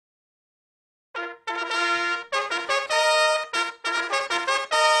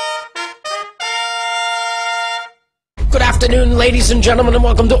Good afternoon, ladies and gentlemen, and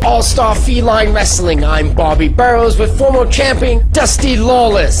welcome to All-Star Feline Wrestling. I'm Bobby Burrows with former champion Dusty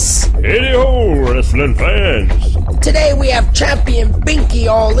Lawless. Hey-ho, wrestling fans. Today we have champion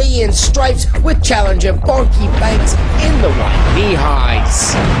Binky Ali in stripes with challenger Bonky Banks in the white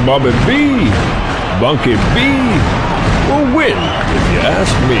knee-highs. Bobby B, Bunky B will win, if you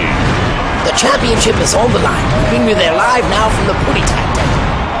ask me. The championship is on the line. Bring you there live now from the Putty Tag Deck.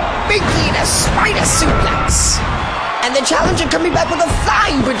 Binky in a spider suplex. And the challenger coming back with a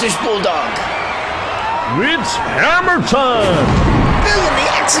flying British Bulldog. It's hammer time! Brilliantly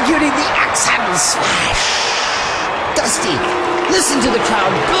executing the axe handle smash. Dusty, listen to the crowd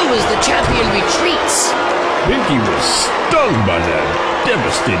boo as the champion retreats. Binky was stunned by that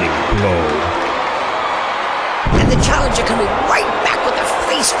devastating blow. And the challenger coming right back with a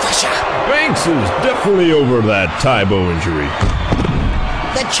face crusher. Banks is definitely over that Tybo injury.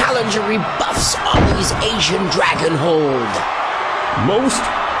 The challenger rebuffs Ollie's Asian dragon hold. Most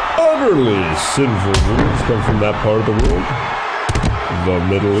utterly sinful moves come from that part of the world. The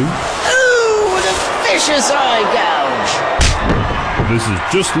Middle East. Ooh, the vicious eye gouge. This is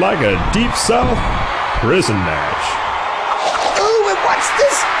just like a Deep South prison match. Ooh, and what's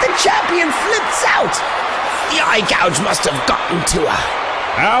this? The champion flips out. The eye gouge must have gotten to her.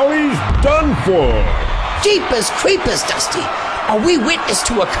 Allie's done for. Jeepers creepers, Dusty. Are we witness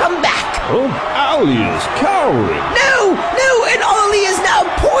to a comeback? Oh, Allie is cowering. No, and Ollie is now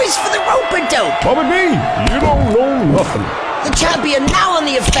poised for the rope-a-dope. Bobby B, you don't know nothing. The champion now on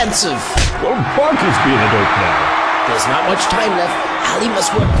the offensive. Well, Bunky's being a dope now. There's not much time left. Allie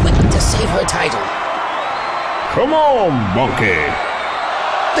must work quickly to save her title. Come on, Bunky.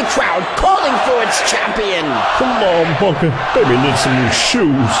 The crowd calling for its champion. Come on, Bunky. Baby needs some new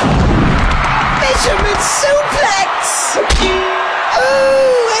shoes. Fisherman suplex.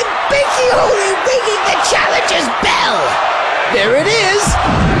 Ooh, and Binky Holy ringing the challenger's bell. There it